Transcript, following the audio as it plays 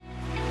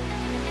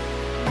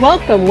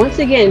Welcome once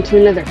again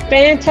to another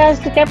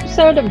fantastic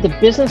episode of the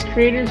Business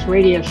Creators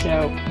Radio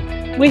Show.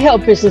 We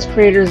help business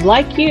creators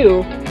like you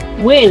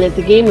win at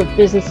the game of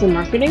business and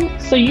marketing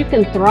so you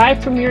can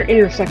thrive from your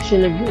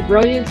intersection of your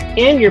brilliance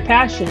and your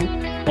passion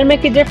and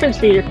make a difference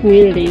for your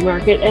community,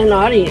 market, and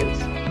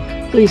audience.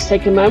 Please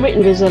take a moment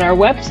and visit our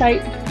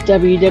website,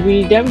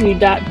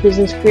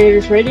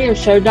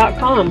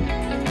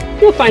 www.businesscreatorsradioshow.com.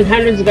 You'll find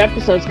hundreds of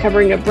episodes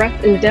covering a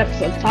breadth and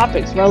depth of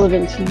topics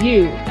relevant to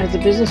you as a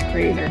business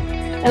creator,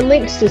 and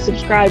links to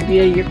subscribe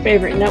via your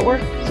favorite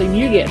network so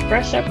you get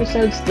fresh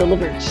episodes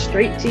delivered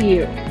straight to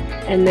you.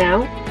 And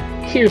now,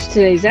 here's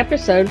today's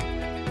episode.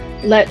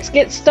 Let's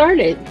get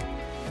started.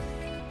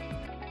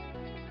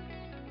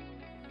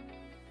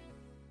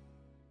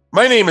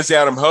 My name is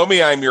Adam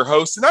Homey. I'm your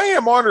host, and I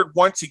am honored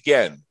once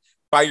again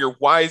by your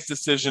wise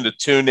decision to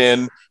tune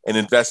in and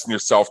invest in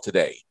yourself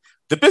today.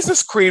 The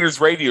Business Creators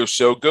Radio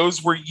Show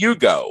goes where you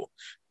go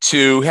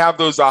to have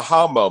those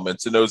aha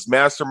moments and those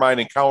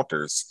mastermind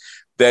encounters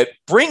that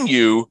bring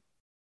you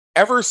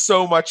ever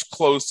so much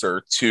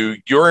closer to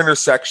your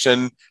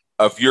intersection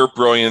of your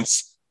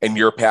brilliance and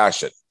your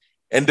passion.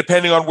 And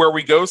depending on where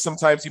we go,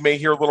 sometimes you may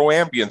hear a little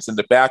ambience in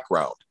the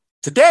background.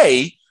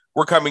 Today,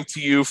 we're coming to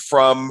you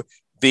from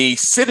the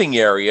sitting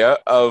area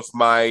of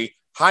my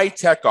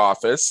high-tech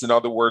office, in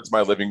other words,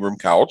 my living room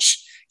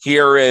couch,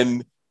 here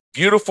in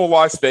beautiful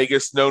Las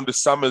Vegas, known to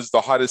some as the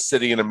hottest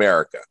city in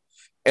America.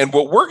 And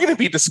what we're going to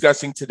be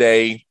discussing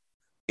today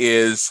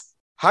is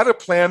how to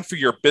plan for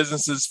your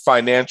business's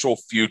financial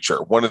future.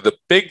 One of the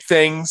big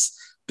things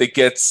that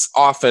gets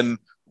often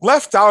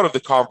left out of the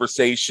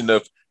conversation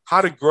of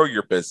how to grow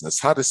your business,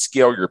 how to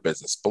scale your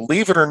business.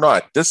 Believe it or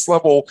not, this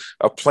level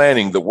of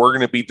planning that we're going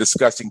to be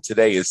discussing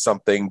today is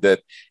something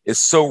that is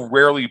so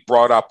rarely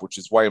brought up, which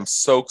is why I'm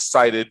so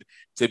excited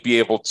to be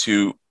able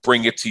to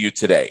bring it to you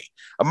today.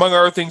 Among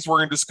other things, we're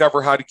going to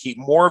discover how to keep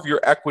more of your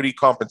equity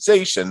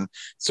compensation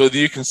so that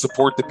you can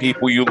support the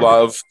people you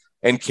love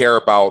and care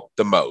about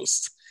the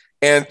most.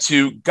 And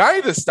to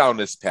guide us down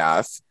this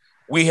path,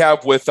 we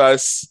have with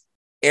us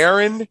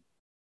Aaron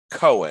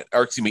Rubin.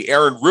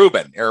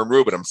 Aaron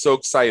Rubin. I'm so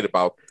excited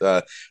about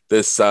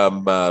this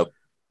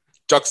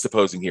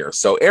juxtaposing here.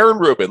 So Aaron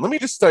Rubin, let me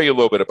just tell you a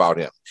little bit about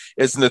him.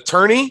 As an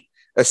attorney,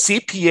 a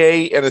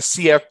CPA, and a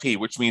CFP,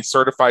 which means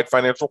Certified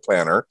Financial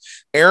Planner,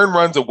 Aaron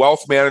runs a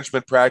wealth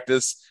management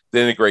practice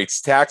that integrates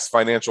tax,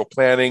 financial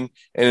planning,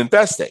 and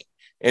investing.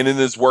 And in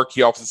his work,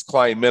 he helps his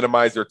client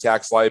minimize their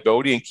tax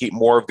liability and keep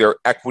more of their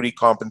equity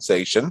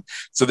compensation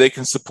so they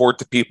can support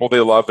the people they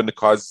love and the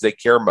causes they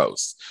care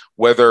most.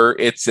 Whether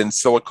it's in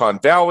Silicon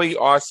Valley,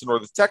 Austin, or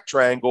the Tech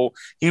Triangle,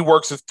 he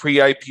works with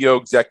pre-IPO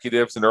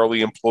executives and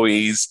early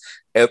employees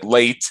at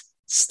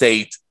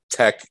late-stage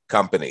tech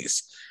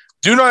companies.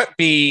 Do not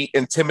be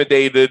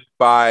intimidated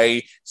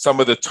by some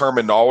of the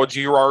terminology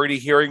you're already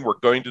hearing. We're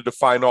going to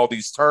define all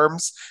these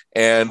terms.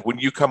 And when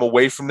you come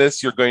away from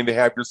this, you're going to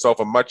have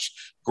yourself a much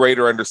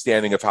greater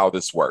understanding of how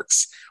this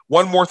works.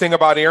 One more thing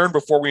about Aaron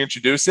before we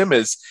introduce him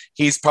is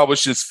he's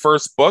published his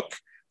first book,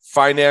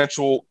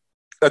 Financial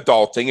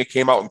Adulting. It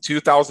came out in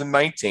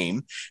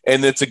 2019,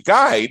 and it's a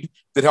guide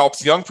that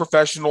helps young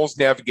professionals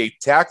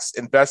navigate tax,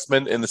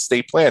 investment, and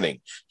estate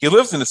planning. He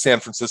lives in the San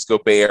Francisco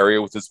Bay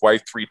Area with his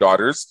wife, 3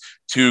 daughters,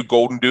 2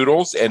 golden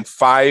doodles, and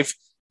 5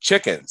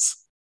 chickens.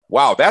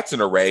 Wow, that's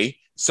an array.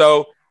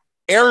 So,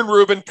 Aaron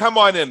Rubin, come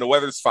on in. The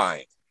weather's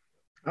fine.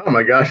 Oh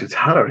my gosh, it's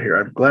hot out here.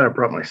 I'm glad I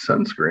brought my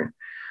sunscreen.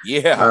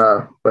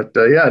 Yeah.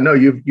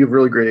 You've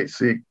really great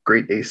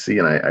AC,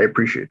 and I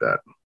appreciate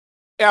that.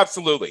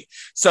 Absolutely.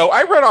 So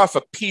I read off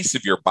a piece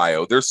of your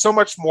bio. There's so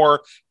much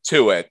more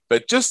to it,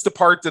 but just the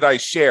part that I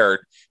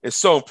shared is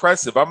so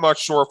impressive. I'm not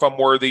sure if I'm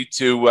worthy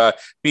to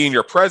be in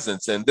your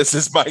presence, and this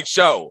is my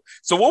show.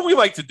 So what we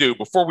like to do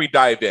before we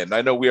dive in,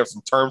 I know we have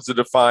some terms to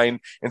define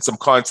and some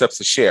concepts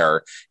to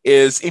share,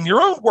 is in your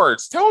own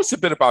words, tell us a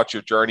bit about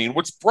your journey and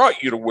what's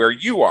brought you to where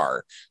you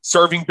are,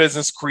 serving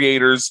business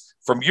creators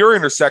from your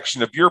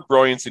intersection of your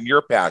brilliance and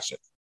your passion.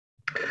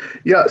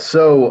 Yeah.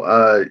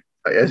 So,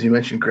 as you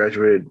mentioned,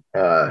 graduated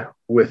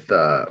with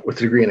a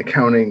degree in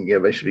accounting.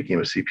 Eventually became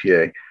a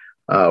CPA.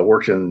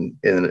 Worked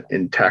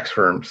in tax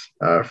firms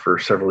for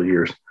several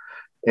years,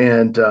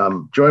 and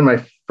joined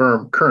my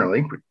firm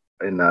currently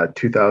in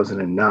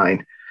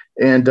 2009.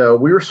 And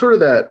we were sort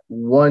of that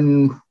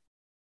one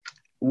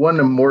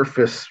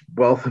amorphous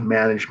wealth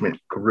management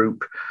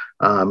group.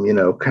 Kind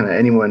of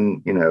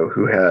anyone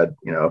who had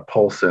a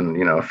pulse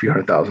and a few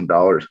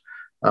 $100,000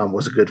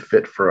 was a good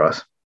fit for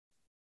us.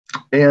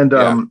 And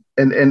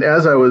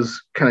as I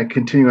was kind of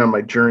continuing on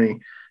my journey,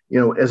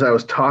 as I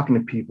was talking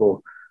to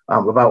people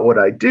about what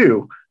I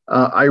do,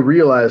 I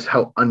realized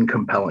how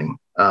uncompelling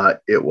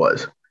it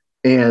was,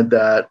 and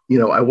that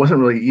I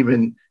wasn't really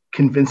even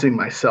convincing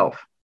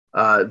myself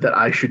that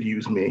I should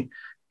use me,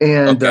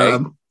 and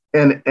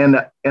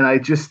I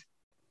just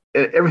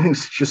everything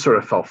just sort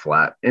of fell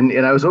flat,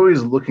 and I was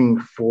always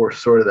looking for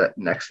sort of that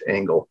next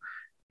angle,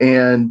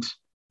 and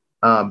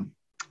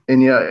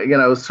again,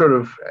 I was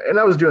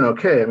I was doing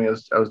okay. I mean,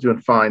 I was doing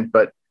fine,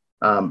 but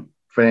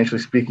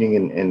financially speaking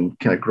and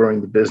kind of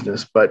growing the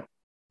business. But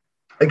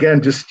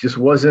again, just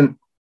wasn't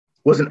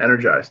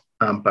energized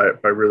by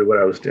really what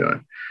I was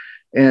doing.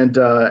 And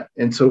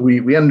so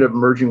we ended up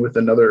merging with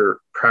another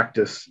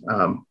practice,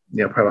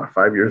 probably about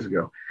 5 years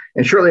ago.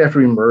 And shortly after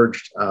we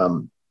merged,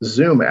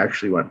 Zoom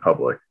actually went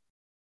public.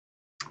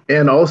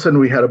 And all of a sudden,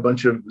 we had a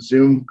bunch of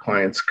Zoom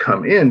clients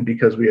come in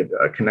because we had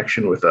a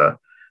connection with an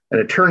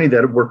attorney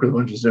that had worked with a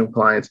bunch of Zoom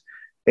clients,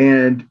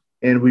 and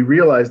we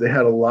realized they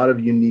had a lot of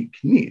unique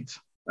needs.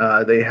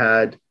 They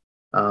had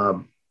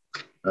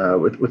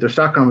with their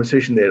stock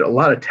compensation, they had a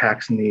lot of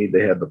tax need.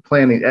 They had the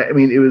planning. I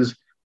mean,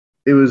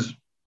 it was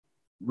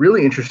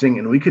really interesting,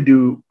 and we could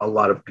do a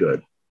lot of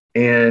good.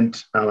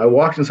 And I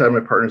walked inside my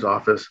partner's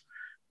office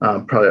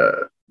probably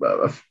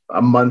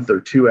a month or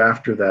two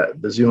after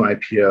the Zoom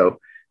IPO,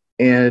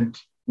 and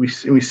we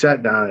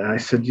sat down, and I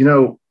said,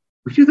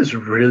 we do this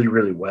really,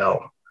 really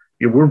well.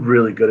 We're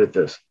really good at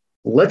this.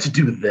 Let's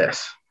do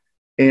this.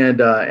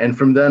 And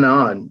from then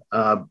on,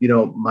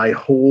 my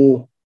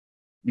whole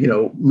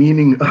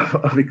meaning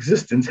of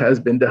existence has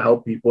been to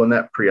help people in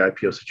that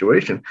pre-IPO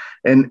situation.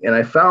 And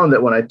I found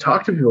that when I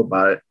talked to people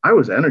about it, I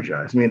was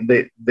energized. I mean,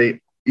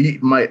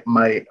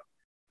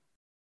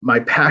 my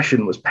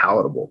passion was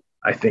palatable,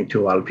 I think,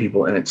 to a lot of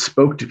people, and it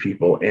spoke to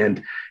people,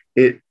 and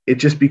it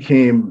just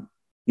became,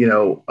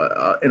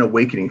 an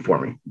awakening for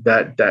me.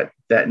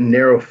 That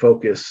narrow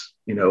focus,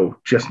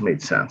 just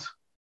made sense.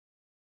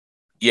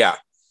 Yeah,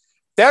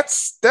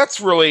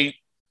 that's really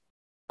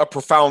a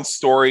profound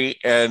story.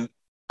 And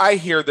I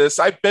hear this.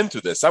 I've been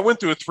through this. I went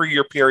through a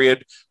 3-year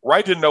period where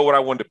I didn't know what I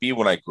wanted to be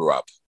when I grew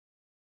up.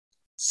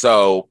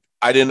 So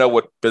I didn't know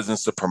what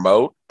business to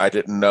promote. I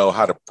didn't know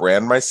how to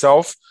brand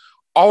myself.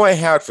 All I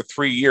had for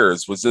 3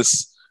 years was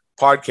this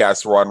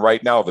podcast we're on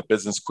right now, the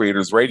Business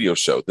Creators Radio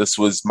Show. This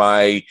was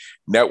my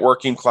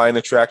networking, client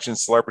attraction,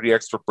 celebrity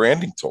expert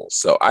branding tool.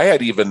 So I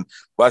had even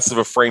less of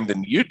a frame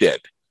than you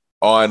did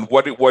on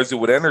what it was that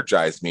would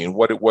energize me and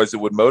what it was that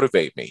would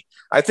motivate me.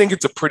 I think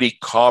it's a pretty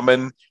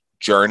common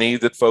journey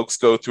that folks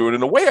go through. And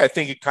in a way, I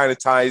think it kind of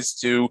ties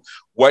to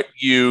what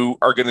you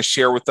are going to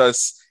share with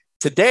us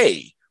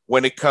today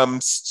when it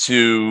comes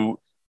to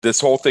this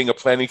whole thing of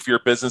planning for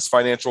your business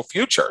financial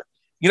future.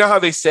 You know how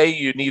they say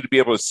you need to be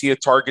able to see a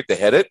target to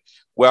hit it?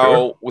 Well,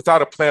 sure.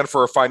 Without a plan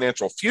for a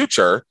financial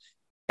future,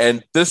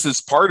 and this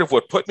is part of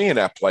what put me in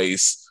that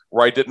place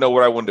where I didn't know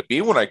what I wanted to be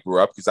when I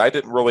grew up, because I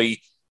didn't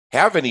really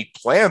have any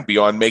plan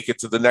beyond make it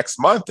to the next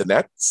month. And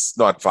that's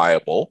not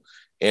viable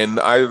in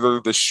either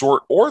the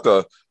short or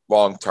the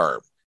long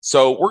term.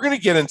 So we're going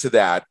to get into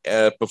that.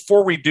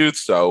 Before we do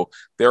so,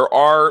 there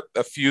are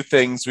a few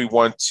things we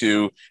want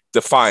to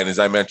define, as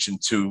I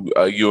mentioned to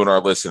you and our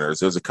listeners.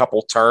 There's a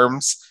couple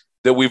terms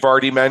that we've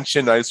already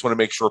mentioned. I just want to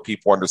make sure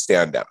people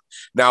understand them.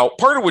 Now,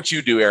 part of what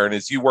you do, Aaron,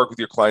 is you work with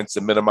your clients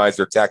to minimize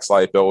their tax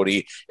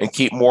liability and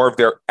keep more of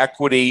their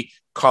equity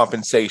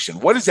compensation.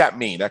 What does that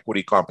mean,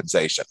 equity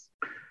compensation?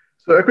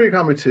 So equity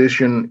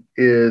compensation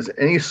is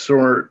any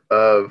sort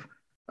of,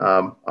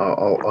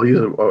 I'll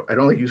use, I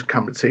don't like use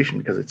compensation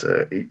because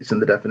it's in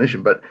the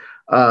definition, but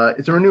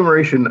it's a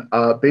remuneration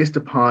based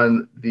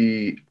upon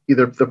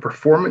either the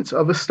performance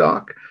of a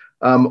stock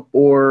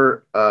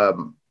or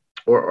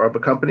of a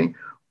company,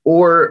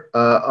 or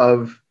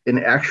of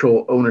an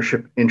actual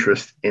ownership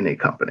interest in a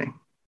company.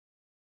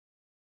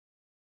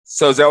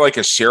 So is that like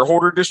a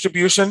shareholder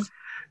distribution?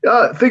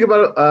 Think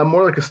about it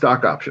more like a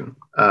stock option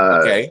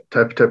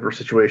type of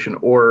situation,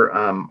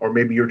 or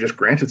maybe you're just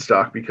granted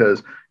stock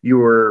because you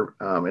were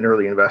an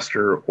early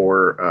investor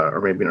or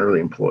maybe an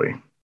early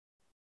employee.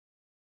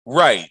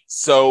 Right.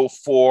 So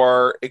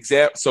for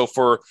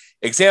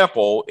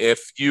example,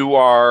 if you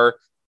are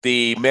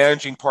the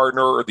managing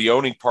partner or the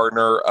owning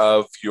partner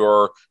of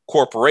your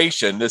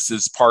corporation, this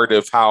is part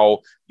of how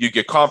you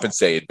get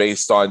compensated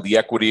based on the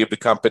equity of the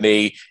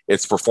company,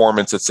 its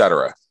performance, et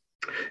cetera.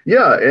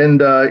 Yeah.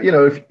 And,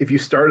 if you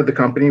started the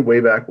company way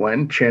back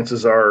when,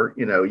 chances are,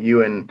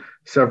 you and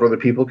several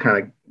other people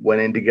kind of went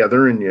in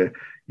together and you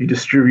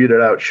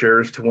distributed out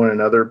shares to one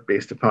another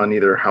based upon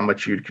either how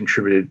much you'd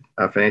contributed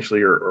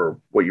financially or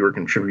what you were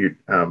contribute,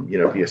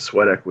 via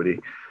sweat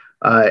equity.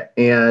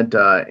 And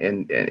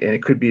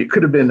it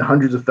could have been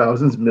hundreds of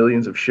thousands,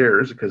 millions of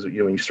shares, because when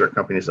you start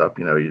companies up,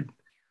 you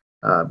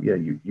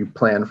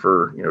plan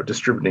for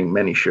distributing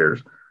many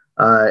shares,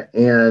 or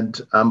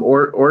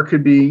it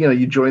could be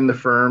you join the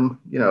firm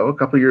a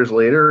couple of years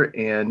later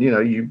and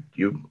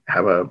you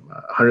have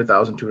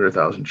 100,000,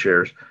 200,000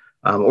 shares,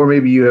 or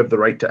maybe you have the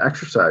right to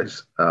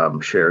exercise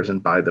shares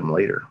and buy them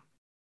later.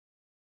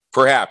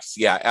 Perhaps,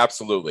 yeah,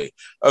 absolutely.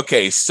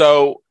 Okay,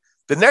 so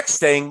the next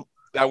thing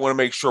I want to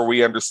make sure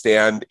we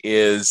understand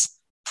is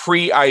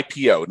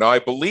pre-IPO. Now, I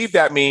believe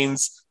that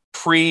means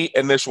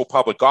pre-initial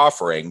public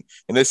offering,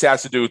 and this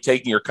has to do with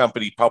taking your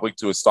company public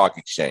to a stock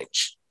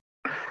exchange.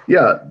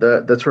 Yeah,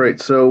 that's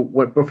right. So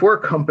before a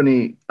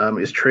company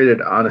is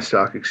traded on a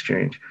stock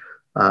exchange,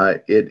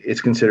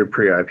 it's considered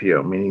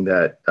pre-IPO, meaning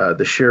that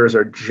the shares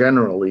are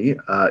generally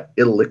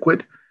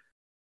illiquid,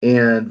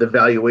 and the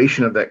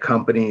valuation of that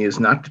company is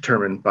not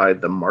determined by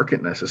the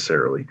market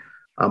necessarily,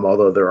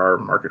 although there are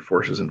market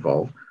forces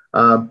involved.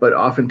 But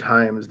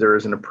oftentimes there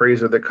is an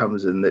appraiser that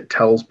comes in that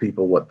tells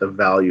people what the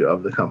value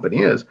of the company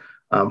is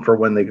for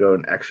when they go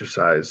and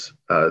exercise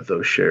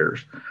those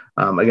shares.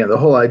 Again, the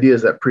whole idea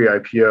is that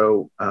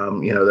pre-IPO,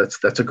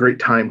 that's a great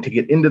time to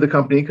get into the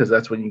company because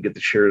that's when you get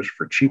the shares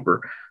for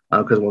cheaper.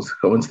 Because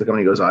once the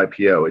company goes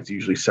IPO, it's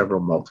usually several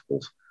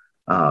multiples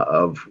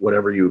of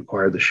whatever you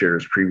acquired the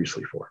shares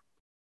previously for.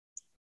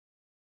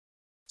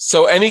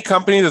 So any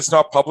company that's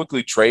not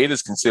publicly traded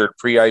is considered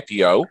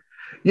pre-IPO?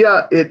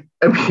 Yeah, it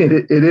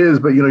is,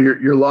 but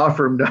your law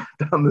firm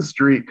down the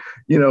street,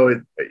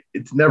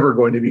 it's never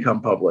going to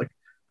become public.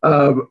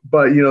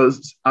 But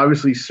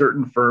obviously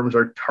certain firms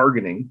are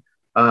targeting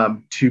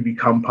to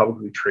become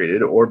publicly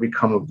traded or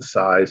become of the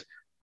size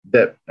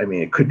that,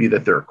 it could be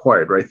that they're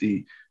acquired, right?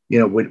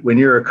 When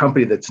you're a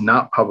company that's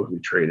not publicly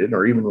traded,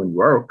 or even when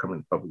you are a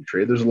company publicly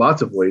traded, there's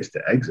lots of ways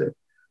to exit.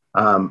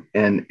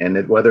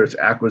 Whether it's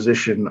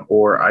acquisition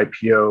or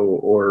IPO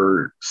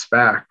or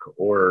SPAC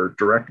or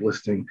direct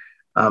listing,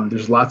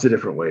 there's lots of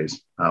different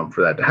ways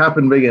for that to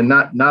happen. But again,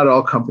 not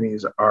all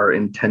companies are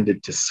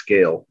intended to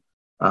scale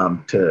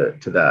to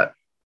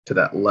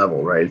that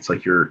level, right? It's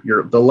like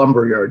the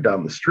lumber yard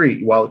down the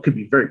street, while it could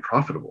be very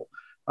profitable,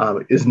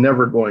 is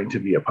never going to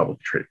be a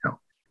publicly traded company.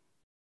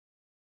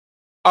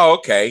 Oh,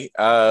 okay.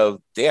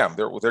 Damn,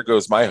 there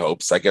goes my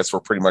hopes. I guess we're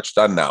pretty much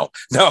done now.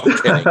 No, I'm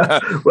kidding.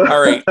 All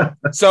right.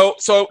 So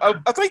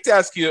I'd like to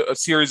ask you a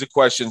series of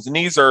questions, and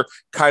these are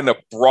kind of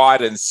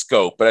broad in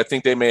scope, but I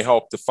think they may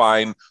help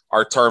define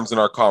our terms in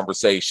our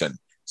conversation.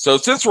 So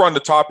since we're on the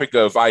topic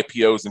of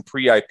IPOs and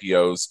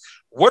pre-IPOs,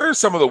 what are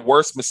some of the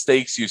worst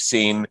mistakes you've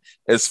seen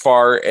as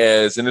far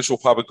as initial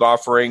public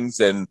offerings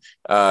and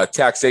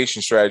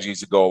taxation strategies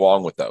that go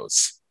along with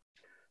those?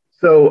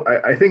 So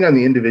I think on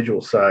the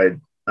individual side,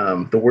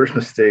 the worst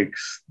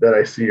mistakes that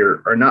I see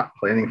are not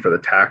planning for the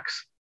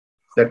tax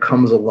that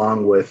comes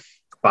along with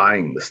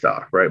buying the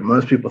stock, right?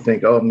 Most people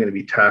think, I'm going to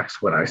be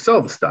taxed when I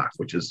sell the stock,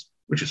 which is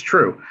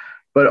true.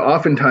 But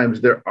oftentimes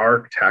there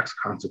are tax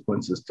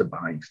consequences to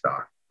buying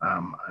stock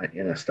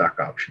in a stock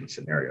option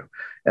scenario.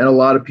 And a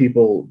lot of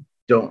people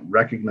don't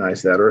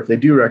recognize that, or if they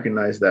do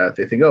recognize that,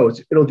 they think,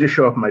 it'll just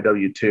show up in my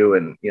W-2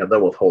 and they'll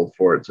withhold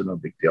for it, so no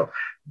big deal.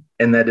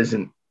 And that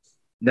isn't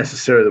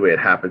necessarily the way it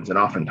happens, and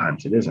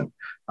oftentimes it isn't.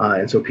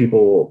 And so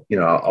people,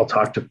 I'll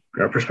talk to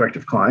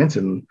prospective clients,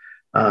 and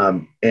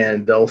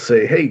they'll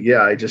say, "Hey,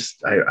 yeah, I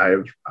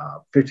have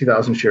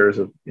 50,000 shares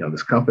of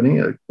this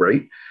company,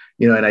 great,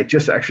 and I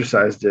just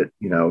exercised it,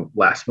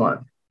 last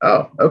month."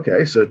 Oh,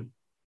 okay, so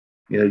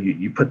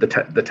you put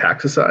the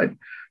tax aside,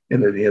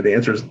 and the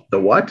answer is the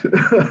what?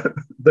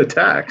 The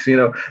tax,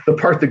 the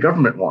part the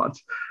government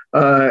wants,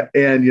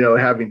 and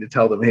having to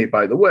tell them, "Hey,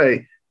 by the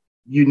way,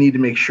 you need to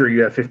make sure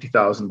you have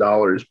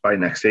 $50,000 by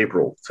next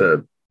April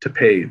to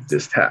pay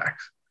this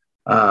tax."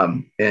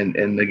 And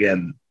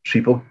again,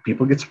 people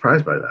get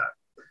surprised by that.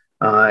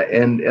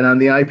 And on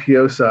the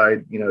IPO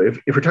side,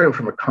 if we're talking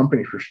from a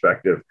company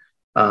perspective,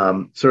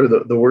 sort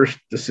of the worst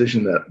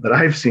decision that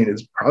I've seen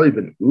has probably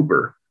been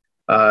Uber.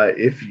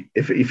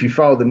 If you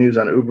follow the news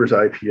on Uber's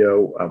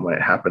IPO, when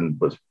it happened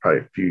was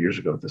probably a few years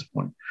ago at this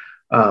point,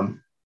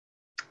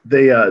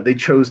 they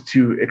chose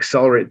to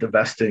accelerate the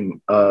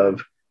vesting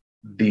of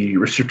the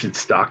restricted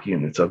stock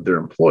units of their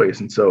employees.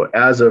 And so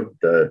as of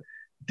the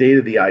date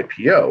of the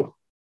IPO,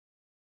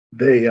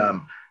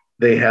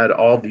 they had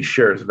all these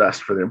shares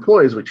vest for their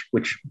employees,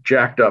 which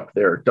jacked up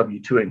their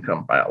W-2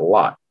 income by a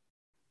lot.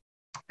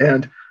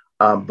 And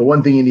the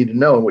one thing you need to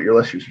know, and what your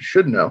list users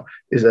should know,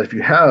 is that if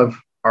you have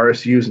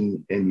RSUs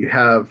and you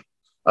have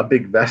a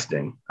big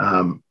vesting,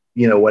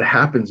 what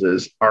happens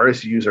is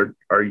RSUs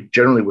are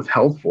generally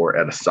withheld for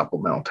at a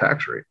supplemental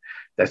tax rate.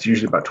 That's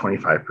usually about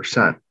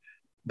 25%.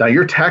 Now,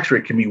 your tax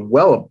rate can be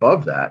well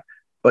above that,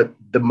 but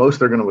the most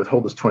they're going to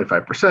withhold is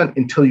 25%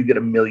 until you get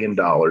 $1 million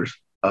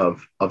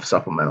of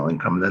supplemental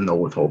income, and then they'll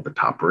withhold the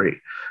top rate.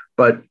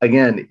 But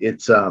again,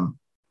 it's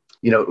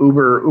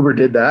Uber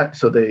did that,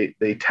 so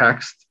they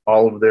taxed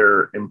all of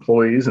their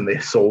employees and they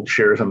sold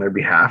shares on their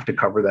behalf to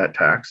cover that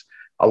tax,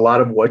 a lot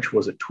of which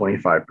was at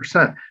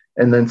 25%.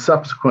 And then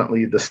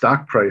subsequently, the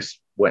stock price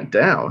went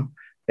down,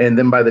 and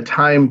then by the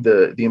time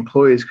the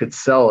employees could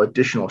sell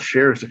additional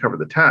shares to cover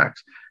the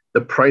tax, the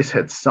price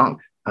had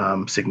sunk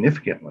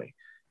significantly.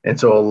 And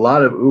so a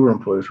lot of Uber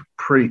employees were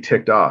pretty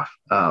ticked off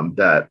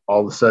that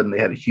all of a sudden they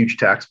had huge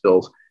tax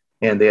bills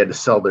and they had to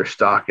sell their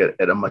stock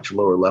at a much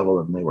lower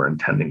level than they were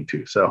intending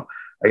to. So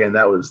again,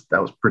 that was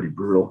pretty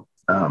brutal.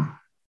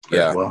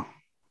 Yeah.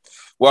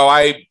 Well,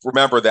 I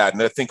remember that.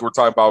 And I think we're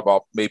talking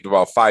about maybe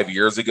 5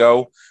 years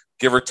ago,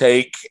 give or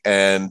take.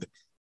 And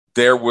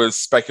there was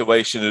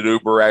speculation that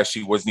Uber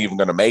actually wasn't even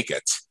going to make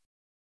it.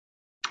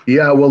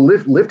 Yeah, well,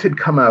 Lyft had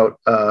come out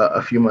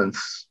a few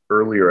months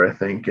earlier, I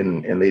think,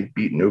 and they'd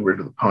beaten Uber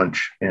to the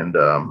punch, and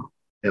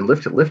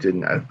Lyft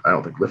didn't. I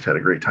don't think Lyft had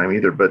a great time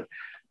either, but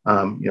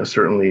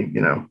certainly,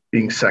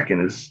 being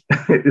second is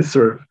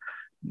sort of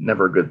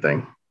never a good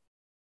thing.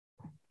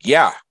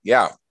 Yeah,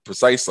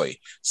 precisely.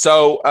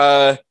 So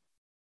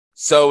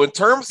in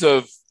terms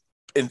of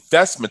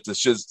investment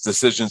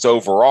decisions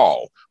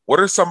overall, What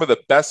are some of the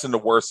best and the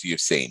worst you've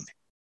seen?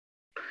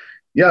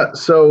 Yeah,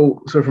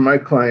 so for my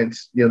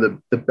clients,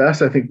 the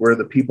best I think were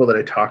the people that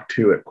I talked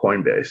to at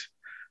Coinbase,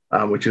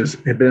 which has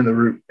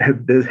been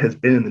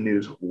in the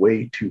news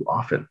way too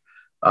often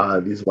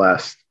these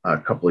last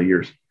couple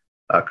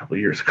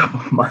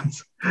of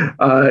months,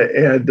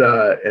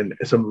 and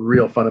some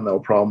real fundamental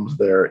problems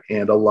there.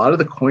 And a lot of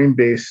the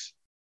Coinbase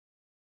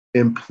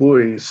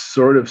employees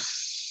sort of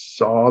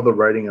saw the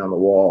writing on the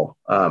wall.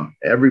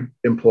 Every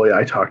employee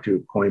I talked to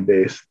at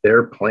Coinbase,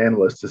 their plan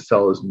was to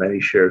sell as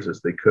many shares as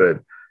they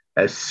could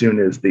as soon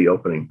as the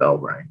opening bell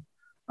rang.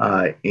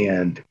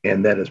 And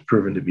that has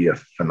proven to be a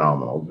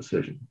phenomenal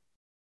decision.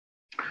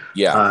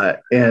 Yeah.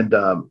 And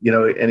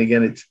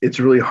again, it's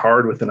really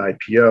hard with an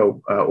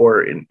IPO,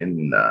 or in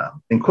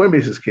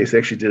Coinbase's case, they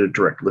actually did a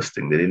direct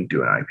listing. They didn't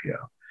do an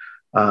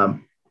IPO.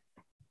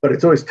 But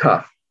it's always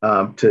tough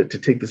to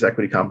take this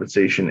equity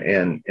compensation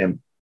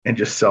and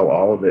just sell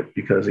all of it,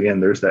 because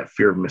again, there's that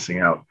fear of missing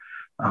out,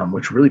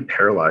 which really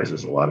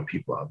paralyzes a lot of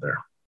people out there.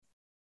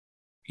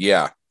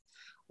 Yeah.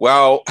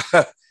 Well,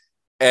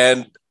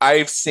 and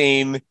I've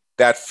seen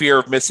that fear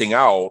of missing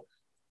out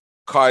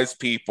cause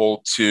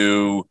people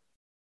to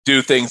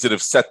do things that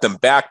have set them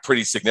back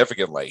pretty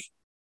significantly.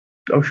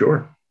 Oh,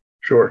 sure.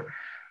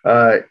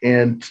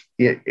 And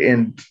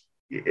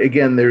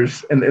again,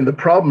 and the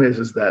problem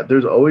is that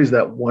there's always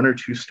that one or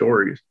two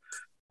stories,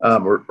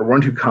 or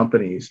one or two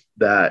companies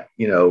that,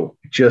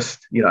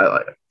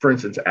 for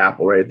instance,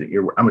 Apple, right?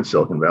 I'm in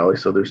Silicon Valley,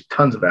 so there's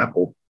tons of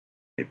Apple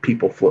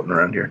people floating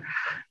around here.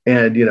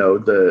 And,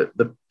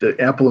 the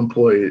Apple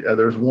employee,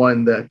 there's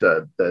one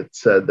that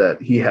said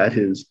that he had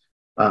his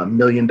 $1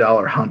 million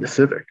Honda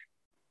Civic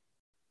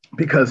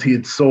because he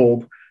had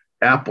sold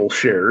Apple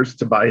shares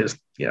to buy his,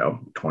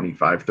 $25,000,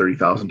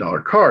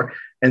 $30,000 car.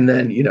 And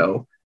then,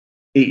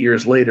 8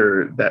 years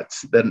later,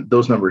 then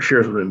those number of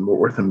shares would have been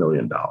worth $1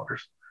 million.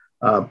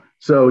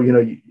 So,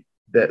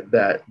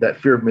 that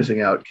fear of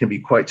missing out can be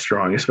quite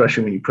strong,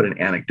 especially when you put in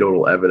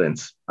anecdotal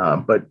evidence.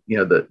 But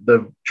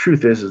the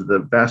truth is the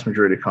vast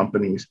majority of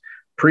companies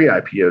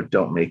pre-IPO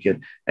don't make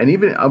it, and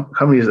even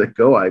companies that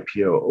go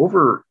IPO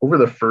over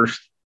the first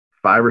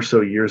 5 or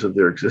so years of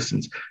their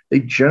existence, they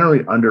generally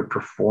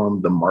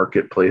underperform the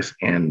marketplace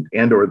and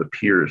or the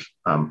peers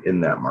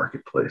in that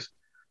marketplace.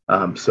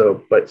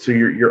 So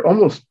you're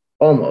almost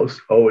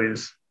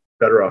always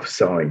better off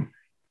selling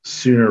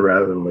sooner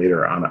rather than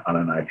later on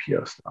an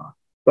IPO stock.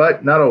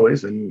 But not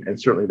always, and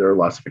certainly there are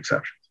lots of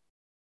exceptions.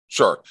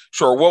 Sure.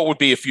 What would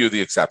be a few of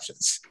the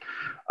exceptions?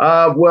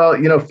 Well,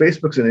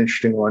 Facebook's an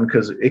interesting one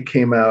because it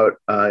came out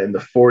in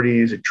the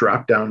 40s. It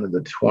dropped down to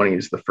the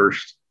 20s the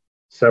first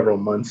several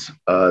months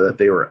that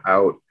they were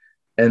out.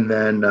 And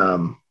then,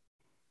 and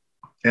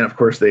of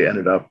course, they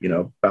ended up,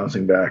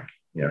 bouncing back,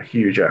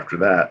 huge after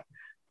that.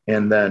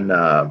 And then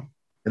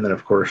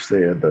of course,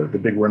 they had the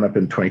big run up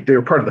in 20. They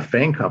were part of the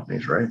FANG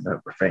companies, right?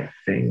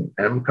 FANG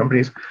M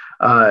companies.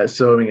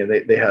 So I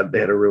mean, they had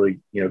a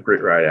really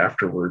great ride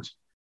afterwards.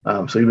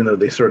 So even though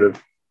they sort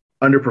of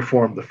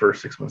underperformed the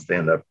first 6 months, they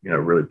end up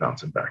really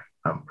bouncing back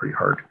pretty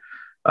hard.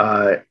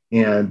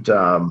 And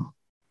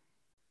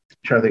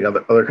trying to think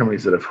of other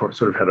companies that have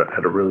sort of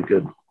had a really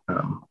good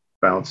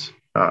bounce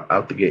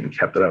out the gate and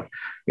kept it up.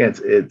 Again,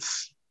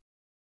 it's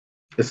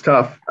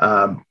tough.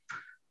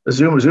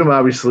 Zoom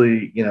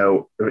obviously,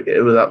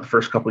 it was out the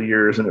first couple of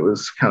years and it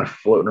was kind of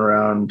floating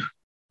around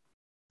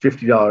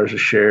 $50 a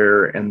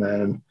share, and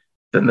then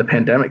the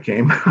pandemic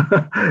came,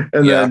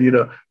 and then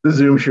the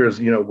Zoom shares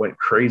went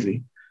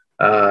crazy,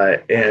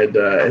 and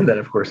then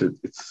of course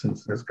it's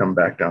since has come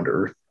back down to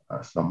earth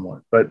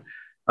somewhat. But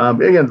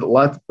again,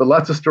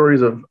 lots of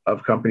stories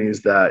of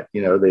companies that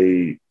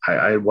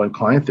I had one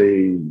client,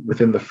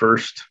 within the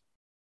first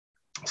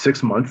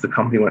 6 months the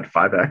company went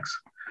 5x.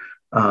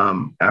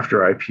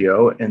 After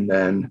IPO, and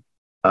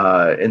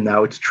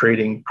now it's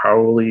trading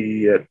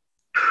probably at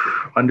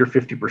under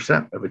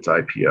 50% of its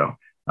IPO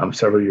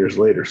several years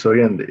later. So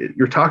again,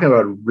 you're talking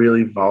about a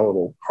really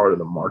volatile part of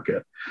the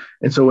market.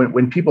 And so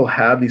when people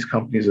have these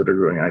companies that are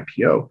going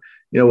IPO,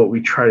 what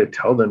we try to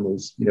tell them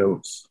is,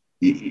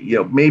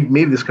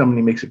 maybe this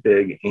company makes it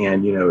big,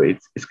 and you're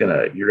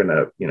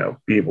gonna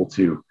be able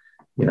to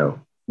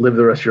live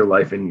the rest of your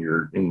life, and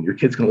your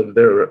kids can live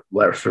their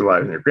rest of their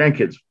lives, and their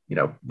grandkids,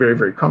 very,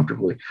 very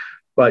comfortably.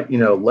 But,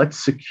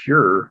 let's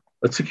secure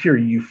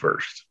you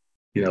first.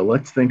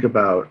 Let's think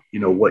about,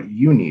 what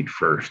you need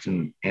first,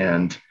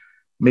 and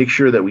make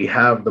sure that we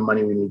have the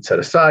money we need set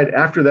aside.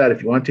 After that,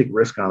 if you want to take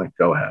risk on it,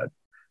 go ahead.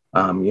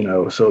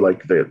 So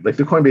like the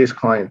Coinbase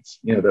clients,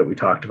 that we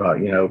talked about,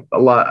 a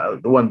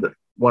lot, one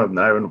of them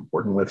that I've been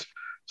working with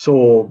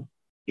sold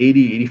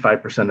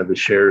 85% of his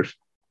shares,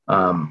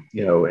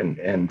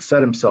 and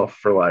set himself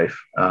for life.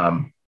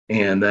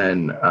 And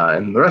then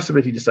the rest of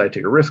it, he decided to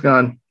take a risk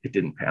on. It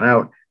didn't pan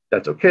out.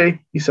 That's okay.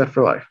 He's set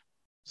for life.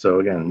 So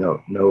again,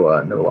 no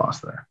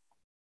loss there.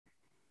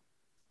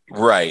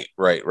 Right.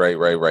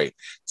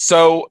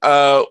 So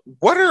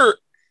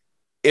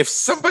if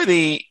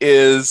somebody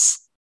is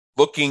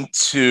looking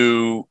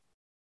to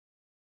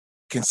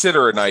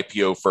consider an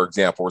IPO, for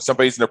example, or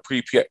somebody's in a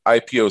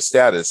pre-IPO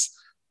status,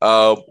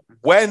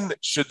 when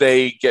should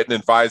they get an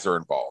advisor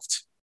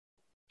involved?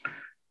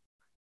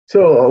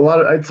 So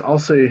I'll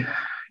say,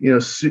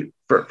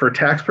 for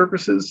tax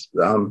purposes,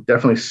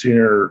 definitely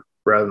sooner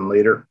rather than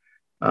later.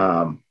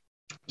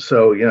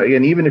 So,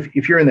 again, even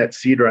if you're in that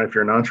seed round, if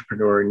you're an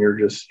entrepreneur and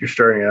you're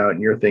starting out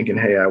and you're thinking,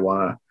 hey,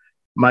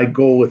 my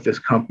goal with this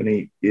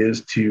company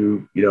is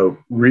to,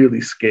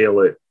 really scale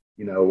it,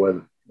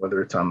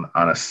 whether it's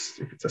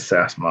if it's a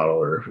SaaS model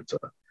or if it's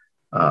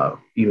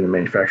even a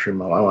manufacturing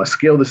model, I want to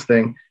scale this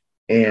thing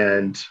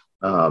and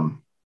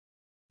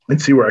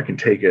see where I can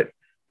take it.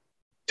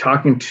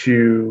 Talking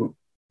to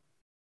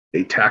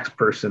a tax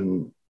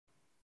person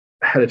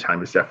ahead of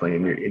time is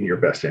definitely in your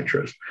best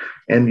interest.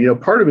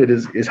 And, part of it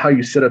is how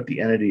you set up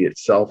the entity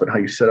itself and how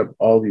you set up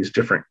all these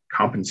different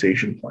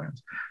compensation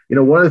plans.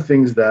 One of the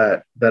things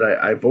that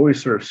I've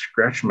always sort of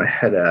scratched my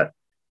head at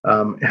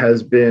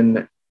has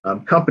been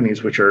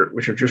companies which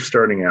are just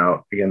starting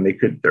out. Again,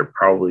 they're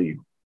probably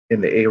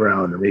in the A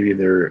round or maybe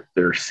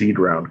they're seed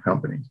round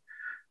companies.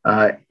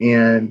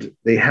 And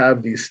they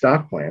have these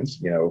stock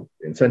plans,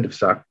 incentive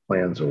stock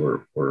plans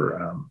or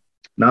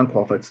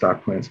non-qualified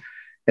stock plans,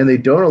 and they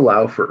don't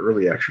allow for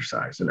early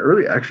exercise. And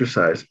early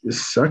exercise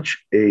is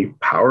such a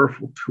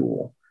powerful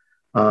tool,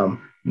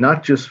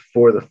 not just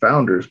for the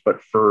founders,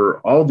 but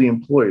for all the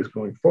employees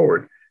going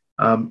forward,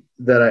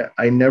 that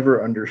I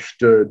never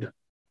understood,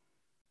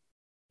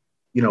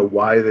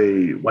 why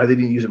they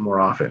didn't use it more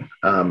often.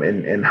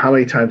 And how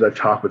many times I've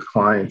talked with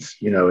clients,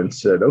 and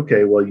said,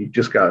 okay, well, you've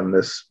just gotten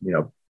this,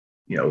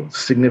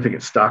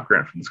 significant stock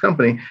grant from this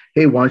company.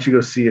 Hey, why don't you go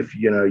see if,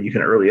 you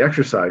can early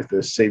exercise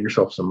this, save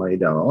yourself some money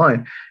down the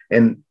line.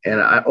 And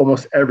I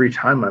almost every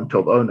time I'm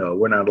told, oh no,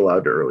 we're not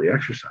allowed to early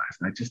exercise.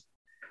 And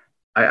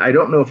I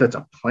don't know if that's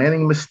a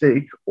planning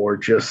mistake or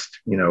just,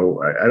 I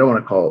don't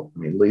want to call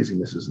it,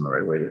 laziness isn't the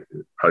right way it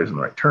probably isn't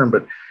the right term,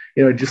 but,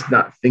 just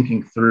not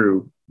thinking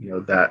through,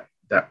 that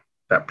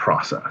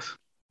process.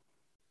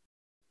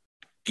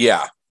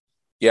 Yeah,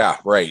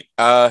 right.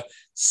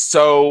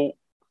 So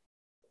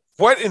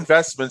what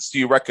investments do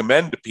you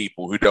recommend to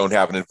people who don't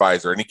have an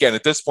advisor? And again,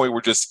 at this point,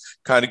 we're just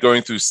kind of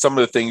going through some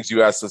of the things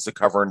you asked us to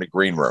cover in the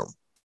green room.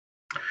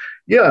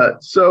 Yeah.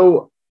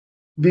 So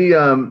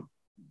what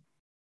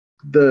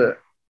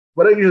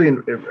I usually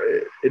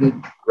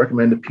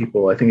recommend to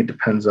people, I think it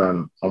depends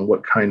on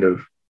what kind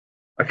of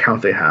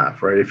account they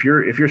have, right? If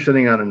you're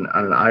sitting on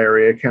an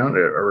IRA account,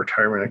 a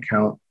retirement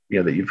account,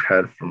 that you've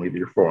had from either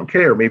your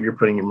 401k or maybe you're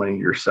putting your money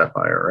into your SEP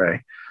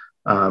IRA.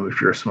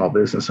 If you're a small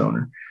business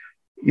owner,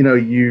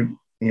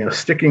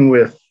 sticking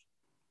with,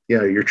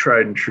 your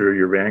tried and true,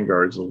 your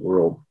Vanguards of the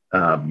world,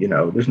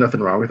 there's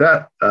nothing wrong with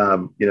that.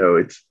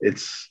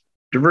 It's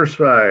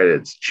diversified,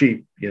 it's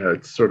cheap,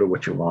 it's sort of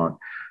what you want.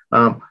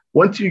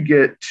 Once you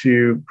get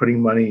to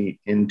putting money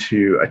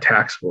into a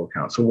taxable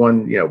account, so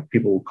one,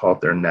 people will call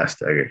it their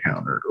nest egg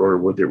account or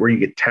where you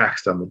get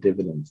taxed on the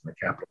dividends and the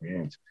capital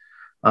gains.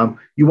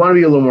 You want to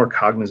be a little more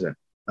cognizant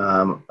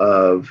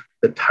of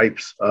the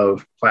types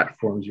of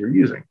platforms you're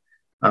using.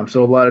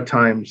 So a lot of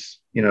times,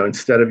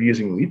 instead of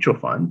using a mutual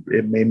fund,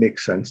 it may make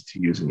sense to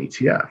use an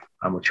ETF,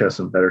 which has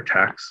some better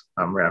tax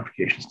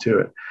ramifications to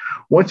it.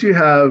 Once you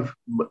have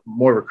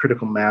more of a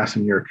critical mass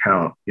in your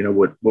account,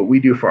 what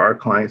we do for our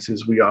clients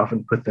is we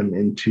often put them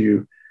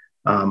into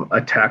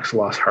a tax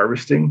loss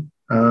harvesting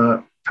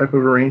type of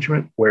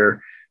arrangement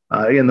where,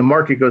 again, the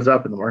market goes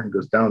up and the market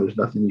goes down. There's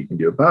nothing you can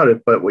do about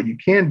it. But what you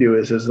can do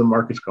is, as the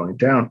market's going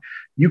down,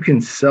 you can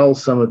sell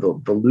some of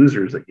the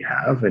losers that you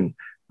have and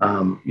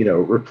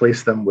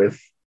replace them with,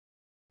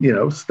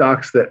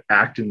 stocks that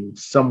act in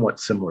somewhat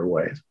similar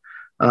ways.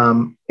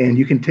 And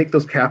you can take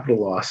those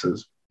capital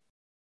losses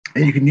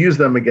and you can use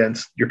them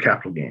against your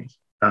capital gains.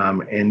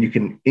 And you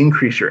can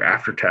increase your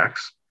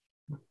after-tax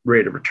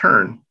rate of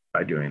return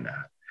by doing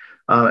that.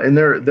 And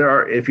there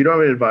are, if you don't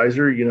have an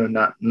advisor,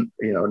 not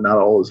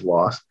all is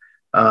lost.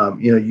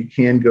 You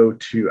can go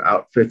to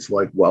outfits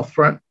like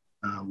Wealthfront.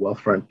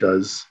 Wealthfront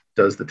does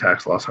the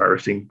tax loss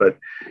harvesting, but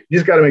you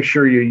just got to make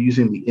sure you're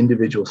using the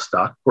individual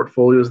stock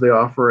portfolios they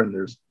offer.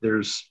 And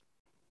there's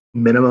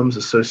minimums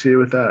associated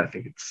with that. I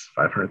think it's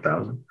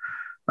 500,000.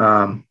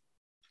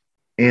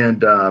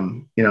 And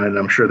I'm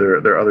sure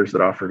there are others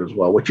that offer it as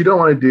well. What you don't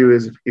want to do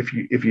is if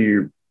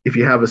you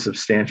have a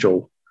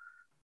substantial,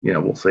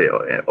 we'll say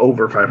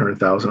over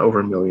 500,000,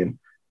 over $1 million,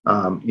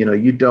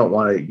 you don't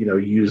want to,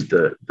 use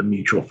the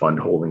mutual fund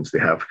holdings they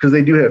have, because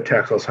they do have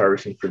tax loss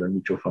harvesting for their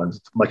mutual funds.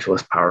 It's much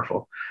less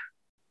powerful,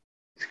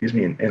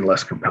 and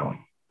less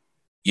compelling.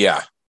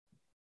 Yeah,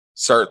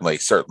 certainly.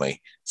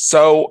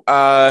 So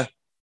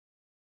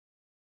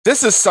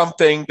this is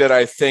something that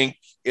I think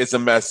is a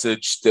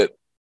message that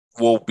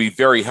will be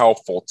very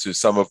helpful to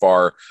some of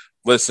our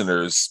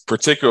listeners,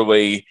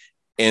 particularly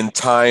in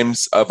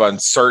times of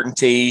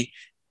uncertainty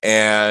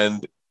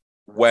and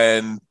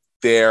when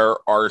there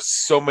are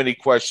so many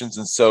questions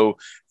and so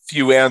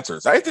few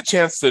answers. I had the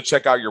chance to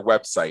check out your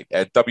website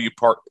at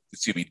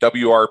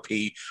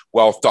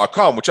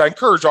WRPwealth.com, which I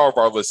encourage all of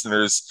our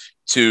listeners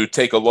to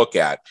take a look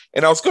at.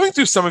 And I was going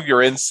through some of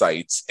your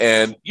insights,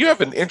 and you have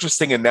an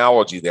interesting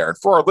analogy there. And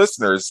for our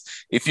listeners,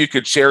 if you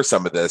could share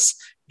some of this,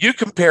 you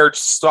compared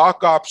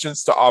stock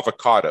options to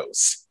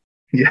avocados.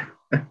 Yeah.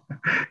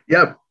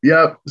 Yep.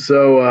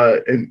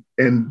 So,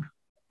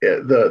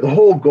 the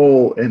whole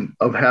goal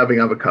of having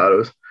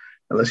avocados,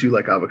 unless you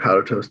like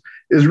avocado toast,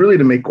 is really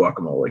to make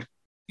guacamole.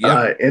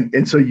 Yeah.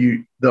 And so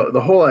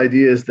the whole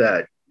idea is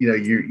that,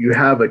 you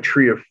have a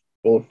tree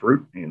full of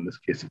fruit. In this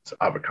case, it's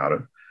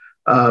avocado.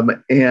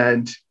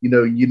 And,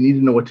 you need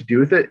to know what to do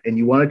with it. And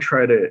you want to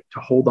try to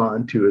hold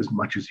on to as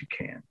much as you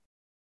can,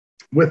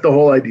 with the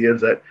whole idea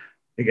is that,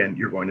 again,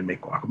 you're going to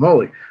make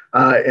guacamole.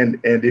 And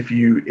if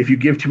you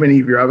give too many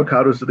of your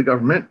avocados to the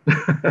government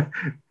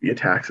via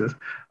taxes,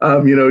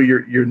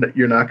 you're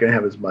not going to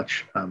have as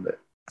much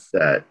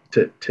that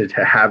to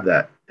have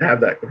that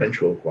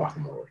eventual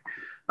guacamole.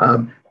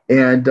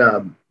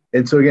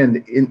 And so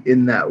again,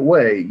 in that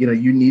way,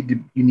 you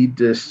need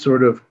to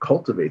sort of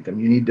cultivate them.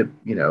 You need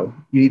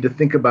to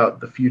think about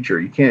the future.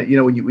 You can't,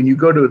 when you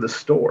go to the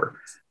store,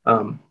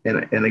 and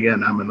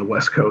again, I'm in the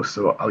West Coast,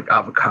 so like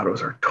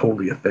avocados are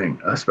totally a thing,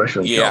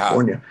 especially in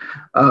California.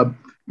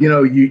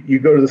 You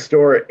go to the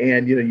store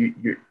and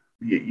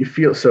you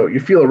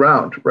feel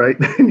around, right?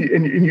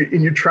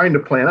 and you're trying to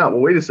plan out.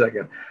 Well, wait a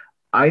second,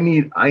 I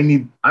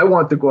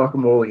want the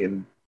guacamole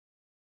in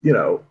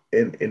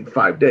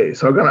 5 days.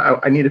 So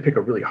I need to pick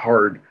a really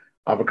hard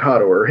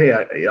avocado, or hey,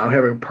 I'm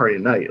having a party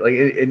tonight. Like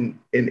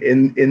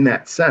in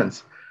that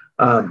sense,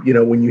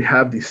 when you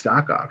have these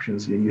stock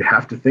options, you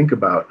have to think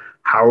about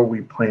how are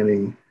we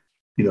planning,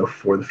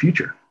 for the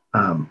future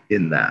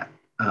in that.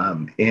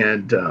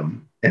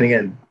 And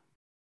again,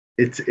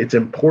 it's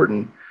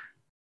important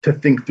to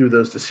think through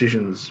those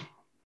decisions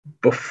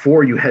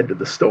before you head to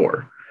the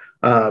store.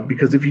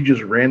 Because if you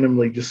just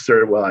randomly just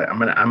start, well, I'm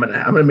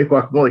gonna make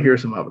guacamole,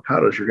 here's some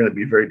avocados, you're gonna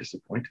be very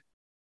disappointed.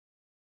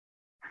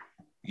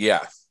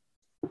 Yeah.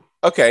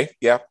 Okay.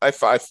 Yeah. I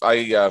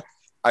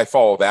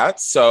follow that.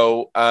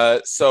 So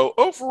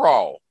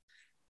overall,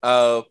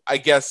 I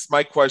guess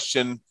my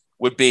question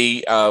would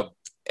be,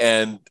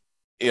 and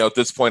at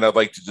this point, I'd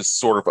like to just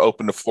sort of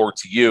open the floor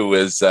to you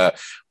as I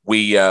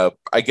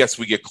guess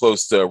we get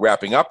close to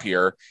wrapping up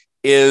here.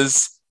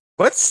 Is,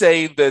 let's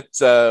say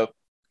that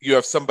you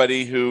have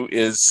somebody who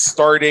is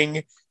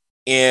starting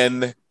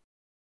in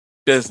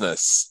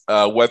business,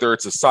 whether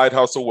it's a side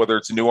hustle, whether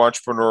it's a new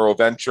entrepreneurial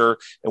venture,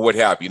 and what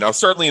have you. Now,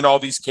 certainly in all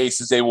these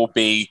cases, they will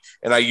be,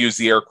 and I use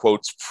the air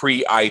quotes,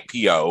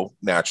 pre-IPO,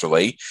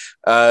 naturally.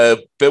 But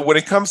when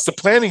it comes to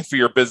planning for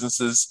your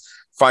business's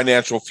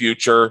financial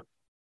future,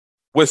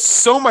 with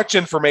so much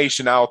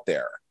information out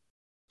there,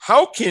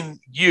 how can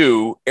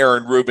you,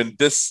 Aaron Rubin,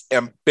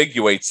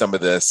 disambiguate some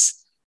of this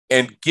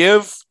and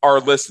give our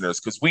listeners,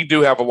 because we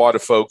do have a lot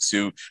of folks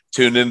who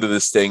tune into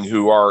this thing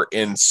who are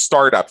in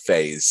startup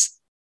phase,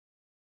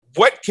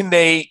 what do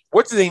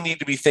they need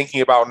to be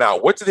thinking about now?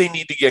 What do they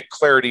need to get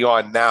clarity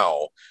on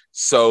now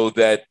so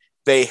that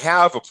they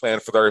have a plan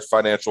for their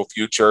financial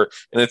future,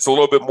 and it's a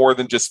little bit more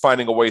than just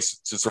finding a way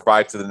to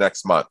survive to the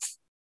next month?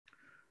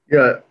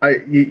 Yeah,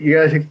 you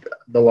got to take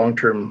the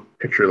long-term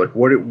picture. Like,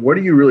 what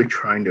are you really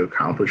trying to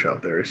accomplish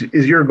out there?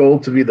 Is your goal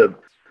to be the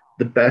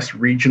best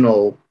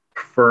regional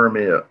firm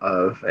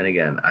of, and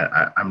again,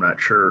 I'm not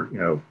sure,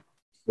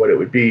 what it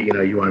would be.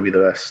 You want to be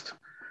the best,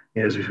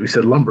 as we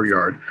said,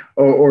 lumberyard,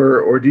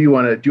 or do you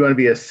want to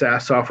be a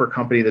SaaS software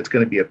company that's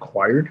going to be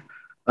acquired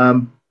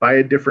by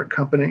a different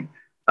company?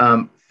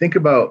 Think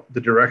about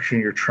the direction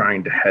you're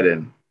trying to head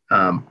in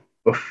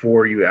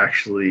before you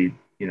actually,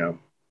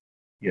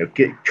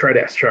 try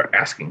to start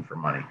asking for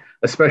money.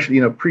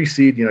 Especially,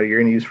 pre-seed, you're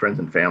going to use friends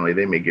and family.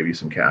 They may give you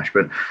some cash,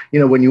 but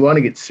when you want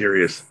to get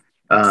serious,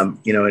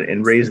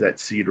 and raise that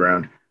seed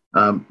round,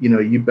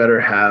 you better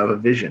have a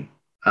vision,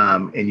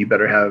 and you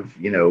better have,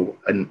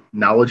 a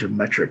knowledge of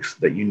metrics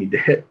that you need to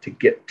hit to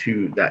get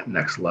to that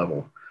next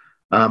level.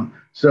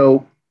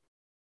 So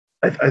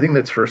I think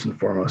that's first and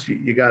foremost.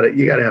 You gotta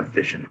have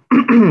vision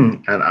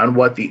and on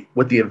what the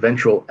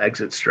eventual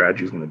exit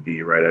strategy is going to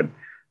be, right?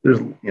 There's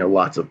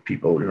lots of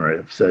people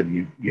have said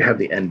you have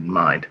the end in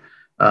mind,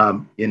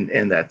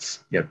 and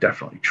that's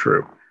definitely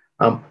true.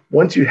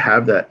 Once you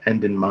have that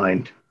end in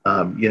mind,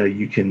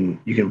 you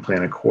can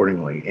plan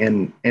accordingly.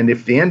 And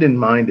if the end in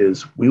mind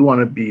is we want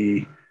to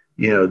be,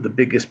 the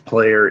biggest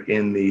player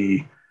in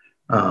the,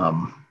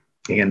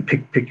 again,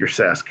 pick your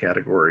SaaS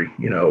category,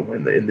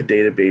 in the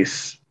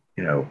database,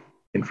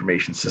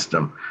 information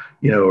system,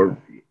 or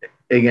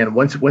again,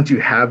 once you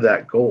have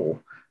that goal,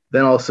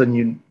 then all of a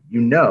sudden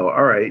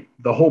all right,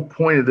 the whole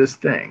point of this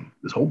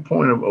whole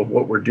point of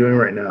what we're doing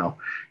right now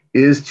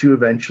is to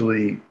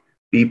eventually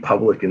be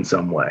public in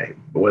some way,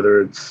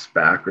 whether it's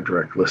SPAC or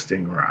direct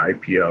listing or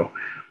IPO.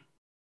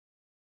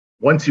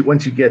 Once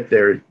you get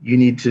there, you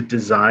need to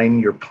design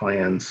your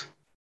plans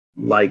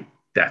like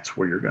that's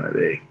where you're going to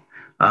be.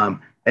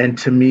 And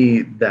to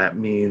me, that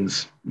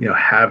means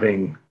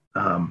having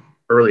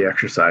early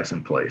exercise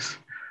in place.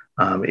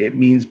 It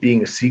means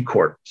being a C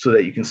corp so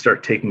that you can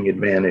start taking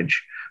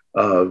advantage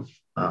of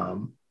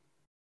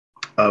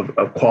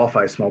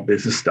qualified small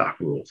business stock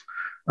rules,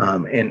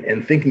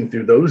 and thinking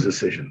through those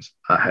decisions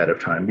ahead of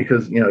time.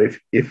 Because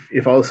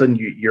if all of a sudden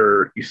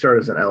you start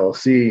as an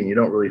LLC and you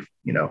don't really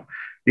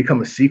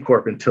become a C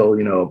corp until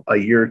a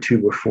year or two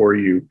before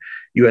you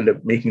end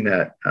up making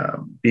that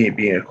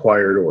being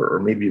acquired or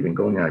maybe even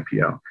going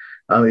IPO.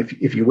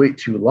 If you wait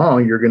too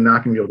long, you're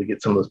not going to be able to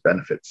get some of those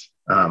benefits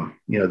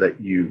that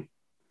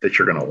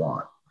you're going to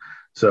want.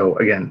 So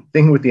again,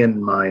 thinking with the end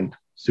in mind,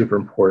 super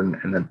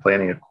important, and then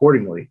planning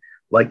accordingly,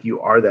 like you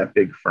are that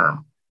big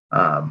firm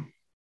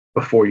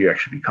before you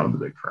actually become the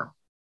big firm.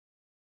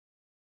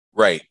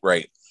 Right.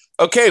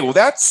 Okay, well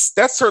that's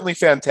certainly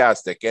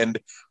fantastic, and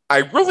I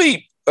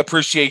really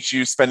appreciate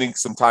you spending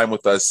some time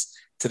with us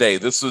today.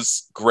 This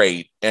was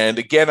great, and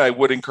again, I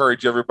would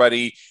encourage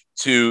everybody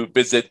to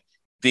visit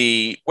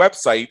the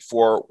website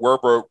for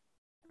Werber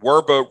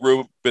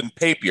Rubin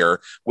Papier,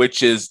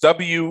 which is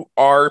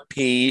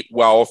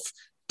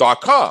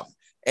WRPwealth.com.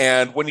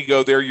 And when you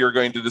go there, you're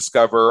going to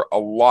discover a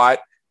lot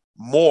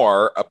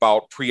more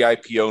about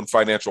pre-IPO and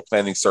financial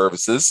planning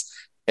services.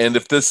 And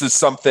if this is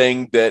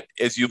something that,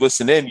 as you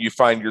listen in, you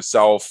find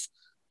yourself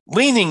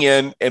leaning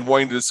in and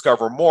wanting to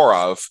discover more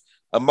of,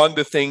 among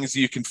the things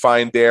you can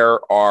find there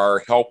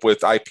are help with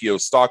IPO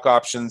stock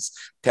options,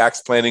 tax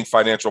planning,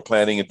 financial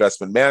planning,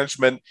 investment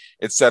management,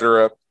 et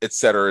cetera, et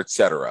cetera, et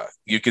cetera.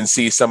 You can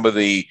see some of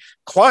the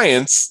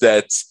clients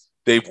that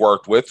they've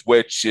worked with,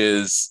 which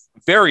is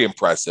very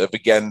impressive.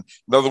 Again,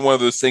 another one of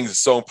those things is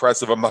so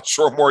impressive, I'm not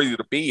sure more of you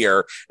to be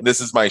here. And this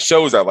is my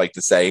show, as I like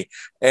to say.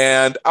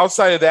 And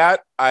outside of that,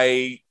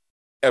 I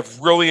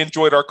have really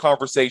enjoyed our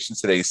conversation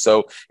today.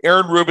 So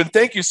Aaron Rubin,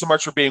 thank you so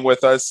much for being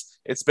with us.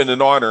 It's been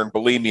an honor, and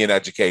believe me, in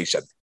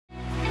education.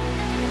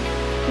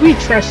 We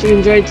trust you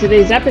enjoyed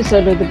today's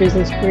episode of the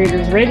Business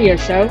Creators Radio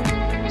Show.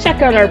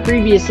 Check out our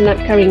previous and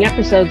upcoming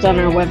episodes on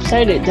our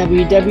website at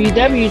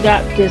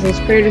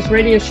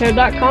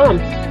www.businesscreatorsradioshow.com.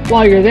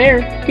 While you're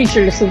there, be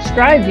sure to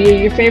subscribe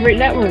via your favorite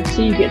network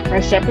so you get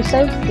fresh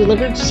episodes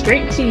delivered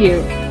straight to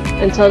you.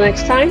 Until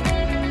next time,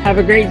 have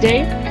a great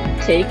day.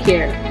 Take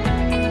care.